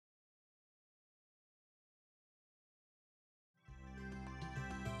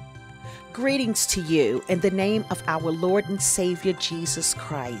Greetings to you in the name of our Lord and Savior Jesus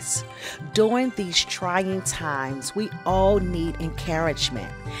Christ. During these trying times, we all need encouragement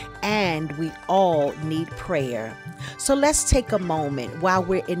and we all need prayer. So let's take a moment while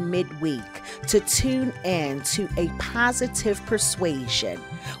we're in midweek to tune in to a positive persuasion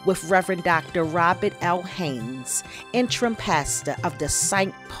with Reverend Dr. Robert L. Haynes, interim pastor of the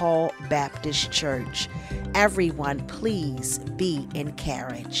St. Paul Baptist Church. Everyone, please be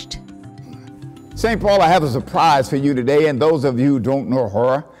encouraged. St. Paul, I have a surprise for you today, and those of you who don't know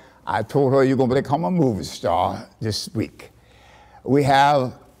her, I told her you're going to become a movie star this week. We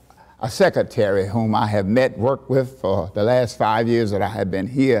have a secretary whom I have worked with for the last 5 years that I have been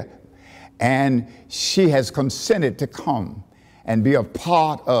here, and she has consented to come and be a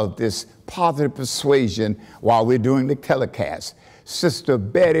part of this positive persuasion while we're doing the telecast. Sister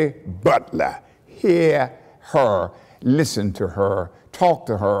Betty Butler, hear her, listen to her, talk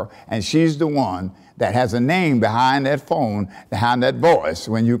to her, and she's the one that has a name behind that phone, behind that voice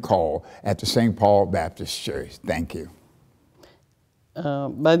when you call at the St. Paul Baptist Church. Thank you.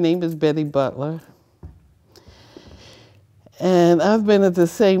 My name is Betty Butler, and I've been at the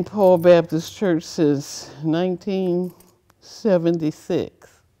St. Paul Baptist Church since 1976.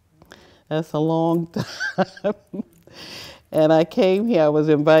 That's a long time. And I came here, I was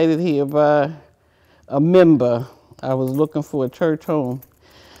invited here by a member. I was looking for a church home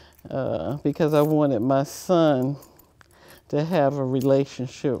because I wanted my son to have a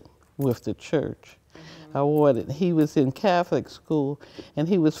relationship with the church. He was in Catholic school and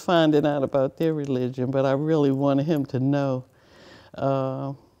he was finding out about their religion, but I really wanted him to know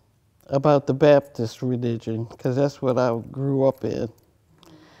about the Baptist religion because that's what I grew up in.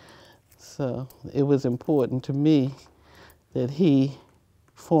 So it was important to me that he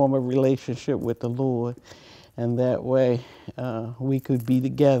form a relationship with the Lord, and that way we could be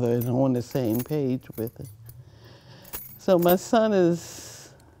together and on the same page with it. So my son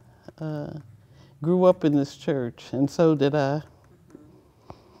grew up in this church, and so did I.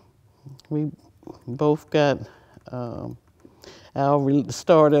 We both got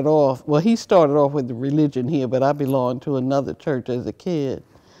started off, well, he started off with the religion here, but I belonged to another church as a kid.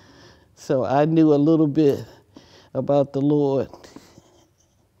 So I knew a little bit about the Lord.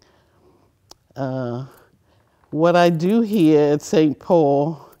 What I do here at St.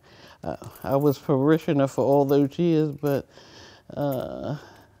 Paul, I was parishioner for all those years, but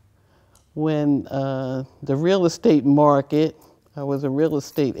when the real estate market, I was a real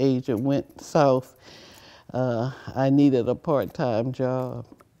estate agent, went south, I needed a part-time job.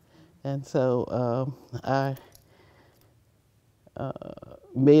 And so I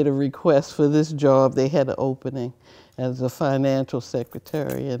made a request for this job. They had an opening as a financial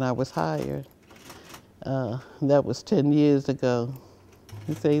secretary, and I was hired. That was 10 years ago.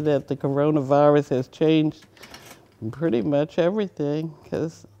 You say that the coronavirus has changed pretty much everything,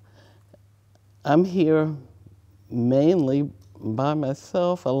 because I'm here mainly by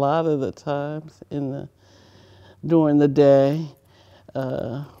myself a lot of the times during the day.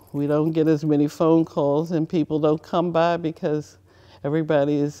 We don't get as many phone calls, and people don't come by because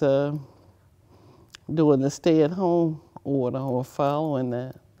everybody is doing the stay-at-home order or following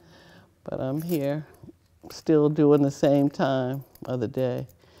that. But I'm here still doing the same time of the day.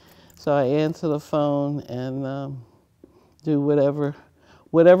 So I answer the phone and do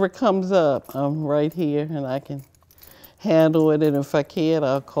whatever comes up. I'm right here and I can handle it, and if I can't,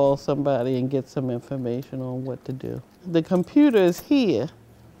 I'll call somebody and get some information on what to do. The computer is here,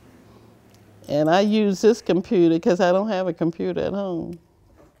 and I use this computer because I don't have a computer at home.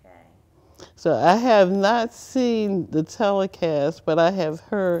 Okay. So I have not seen the telecast, but I have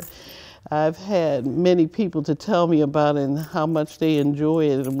heard. I've had many people to tell me about it and how much they enjoy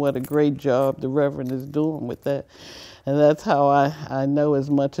it and what a great job the Reverend is doing with that. And that's how I know as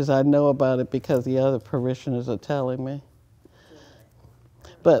much as I know about it, because the other parishioners are telling me.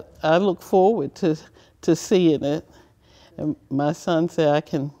 But I look forward to seeing it. And my son said I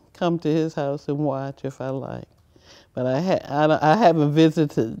can come to his house and watch if I like. But I haven't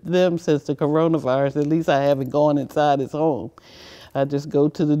visited them since the coronavirus. At least I haven't gone inside his home. I just go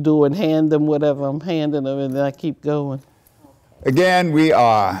to the door and hand them whatever I'm handing them, and then I keep going. Again, we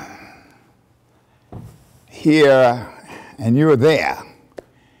are here and you're there.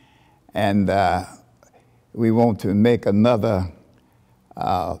 And we want to make another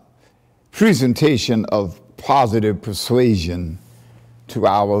presentation of positive persuasion to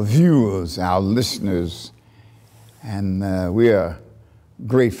our viewers, our listeners. And we are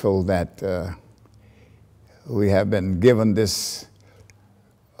grateful that we have been given this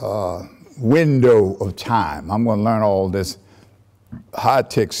window of time. I'm going to learn all this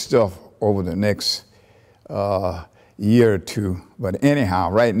high-tech stuff over the next year or two. But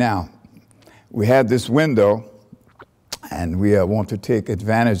anyhow, right now, we have this window, and we want to take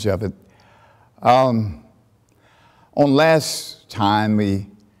advantage of it. On last time, we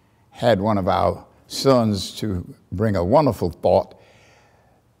had one of our sons to bring a wonderful thought.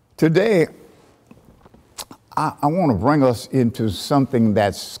 Today, I want to bring us into something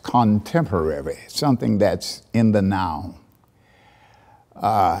that's contemporary, something that's in the now.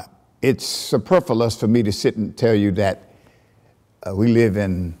 It's superfluous for me to sit and tell you that we live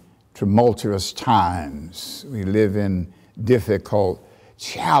in tumultuous times. We live in difficult,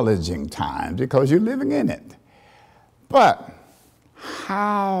 challenging times because you're living in it. But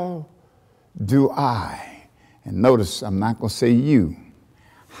how do I, and notice I'm not going to say you,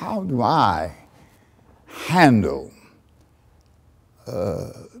 how do I handle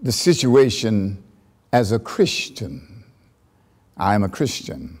the situation as a Christian? I am a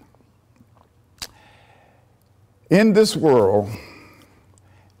Christian. In this world,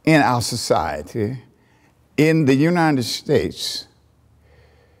 in our society, in the United States,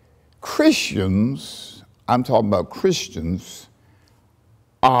 Christians, I'm talking about Christians,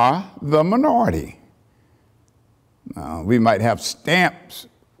 are the minority. We might have stamps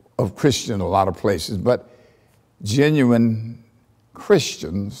of Christian in a lot of places, but genuine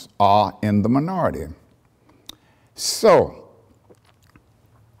Christians are in the minority. So,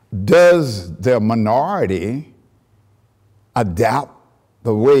 does the minority adapt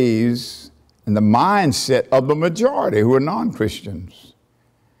the ways and the mindset of the majority who are non-Christians?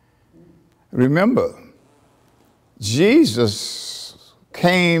 Remember, Jesus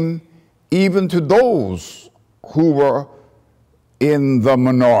came even to those who were in the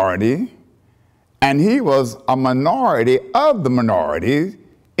minority, and he was a minority of the minority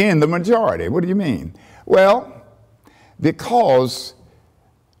in the majority. What do you mean? Well, because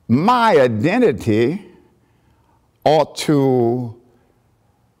my identity ought to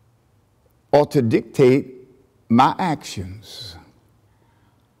dictate my actions.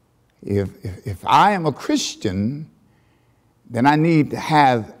 If I am a Christian, then I need to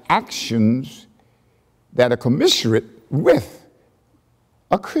have actions that are commensurate with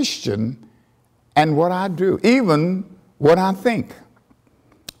a Christian and what I do, even what I think.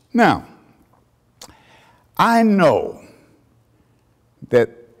 Now, I know that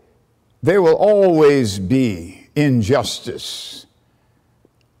there will always be injustice.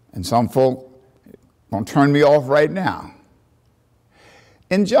 And some folk gonna turn me off right now.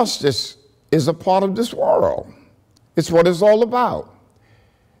 Injustice is a part of this world. It's what it's all about.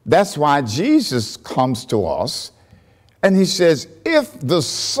 That's why Jesus comes to us and he says, if the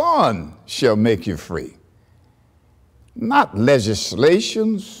Son shall make you free, not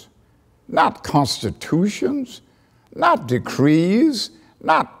legislations, not constitutions, not decrees,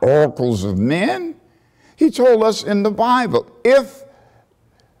 not oracles of men. He told us in the Bible, if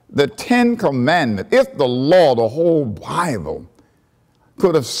the 10 Commandments, if the law, the whole Bible,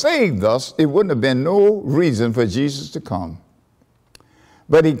 could have saved us, it wouldn't have been no reason for Jesus to come.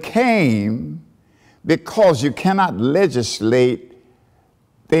 But he came because you cannot legislate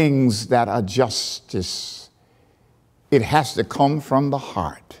things that are justice. It has to come from the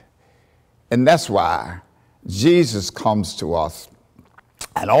heart. And that's why Jesus comes to us.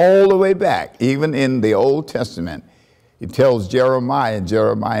 And all the way back, even in the Old Testament, he tells Jeremiah in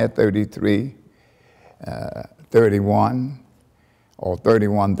Jeremiah 33, 31, or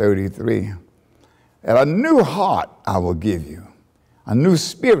 31, 33, that a new heart I will give you, a new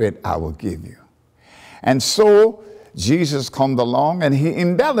spirit I will give you. And so Jesus comes along and he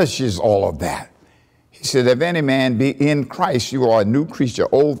embellishes all of that. He said, if any man be in Christ, you are a new creature.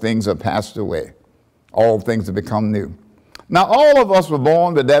 Old things are passed away. All things have become new. Now, all of us were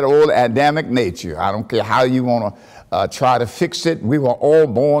born with that old Adamic nature. I don't care how you want to try to fix it. We were all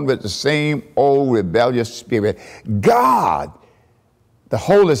born with the same old rebellious spirit. God, the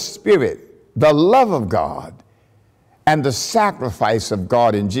Holy Spirit, the love of God, and the sacrifice of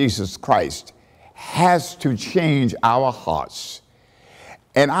God in Jesus Christ has to change our hearts.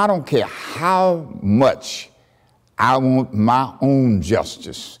 And I don't care how much I want my own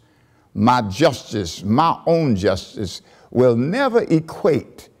justice. My own justice will never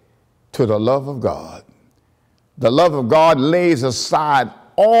equate to the love of God. The love of God lays aside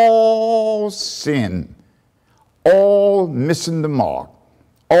all sin, all missing the mark,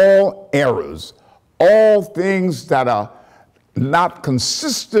 all errors, all things that are not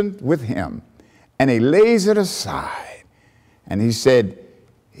consistent with him. And he lays it aside. And he said,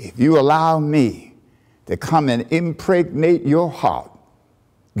 if you allow me to come and impregnate your heart,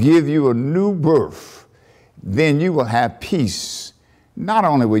 give you a new birth, then you will have peace. not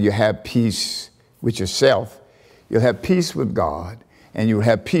only will you have peace with yourself, you'll have peace with God, and you'll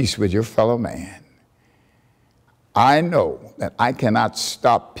have peace with your fellow man. I know that I cannot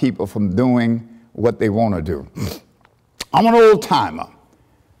stop people from doing what they want to do. I'm an old timer.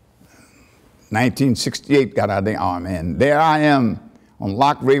 1968 got out of the Army, and there I am on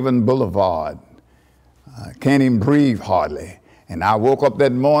Lock Raven Boulevard. I can't even breathe hardly. And I woke up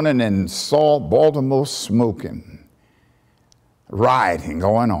that morning and saw Baltimore smoking, rioting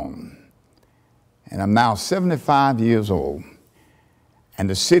going on. And I'm now 75 years old. And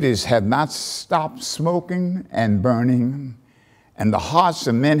the cities have not stopped smoking and burning, and the hearts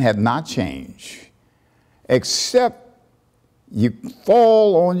of men have not changed, except you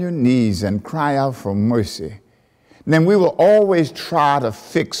fall on your knees and cry out for mercy. Then we will always try to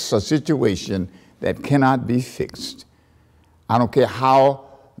fix a situation that cannot be fixed. I don't care how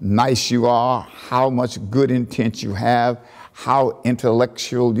nice you are, how much good intent you have, how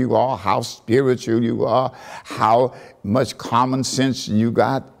intellectual you are, how spiritual you are, how much common sense you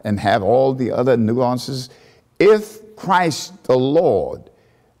got, and have all the other nuances. If Christ the Lord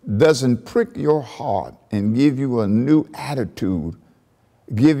doesn't prick your heart and give you a new attitude,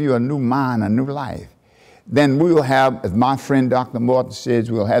 give you a new mind, a new life, then we will have, as my friend Dr. Morton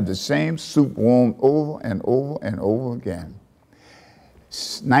says, we'll have the same soup warmed over and over and over again.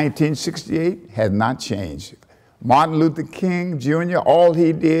 1968 has not changed. Martin Luther King Jr., all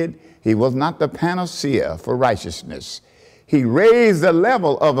he did, he was not the panacea for righteousness. He raised the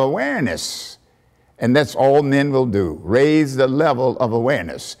level of awareness, and that's all men will do, raise the level of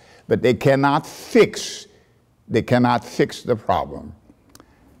awareness. But they cannot fix the problem.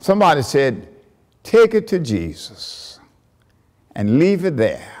 Somebody said, take it to Jesus and leave it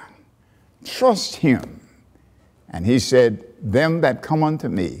there. Trust him. And he said, them that come unto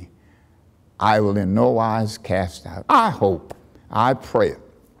me, I will in no wise cast out. I hope, I pray.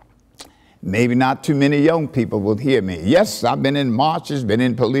 Maybe not too many young people will hear me. Yes, I've been in marches, been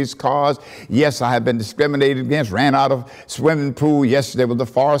in police cars. Yes, I have been discriminated against, ran out of swimming pool. Yes, there was the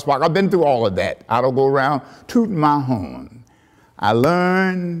forest park. I've been through all of that. I don't go around tooting my horn. I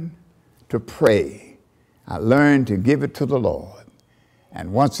learned to pray. I learned to give it to the Lord.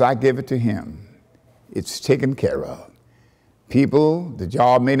 And once I give it to him, it's taken care of. People, the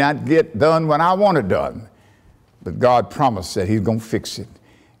job may not get done when I want it done, but God promised that he's going to fix it.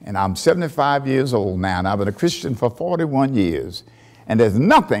 And I'm 75 years old now, and I've been a Christian for 41 years, and there's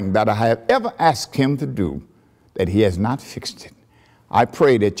nothing that I have ever asked him to do that he has not fixed it. I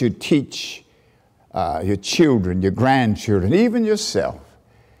pray that you teach your children, your grandchildren, even yourself,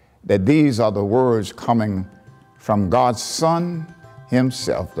 that these are the words coming from God's Son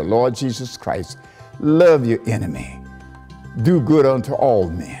himself, the Lord Jesus Christ. Love your enemy. Do good unto all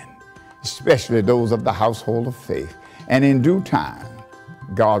men, especially those of the household of faith. And in due time,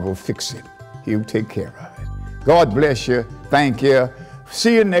 God will fix it. He'll take care of it. God bless you. Thank you.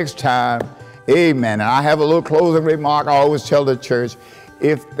 See you next time. Amen. And I have a little closing remark. I always tell the church,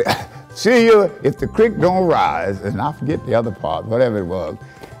 see you if the creek don't rise, and I forget the other part, whatever it was.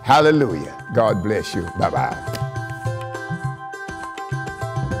 Hallelujah. God bless you. Bye-bye.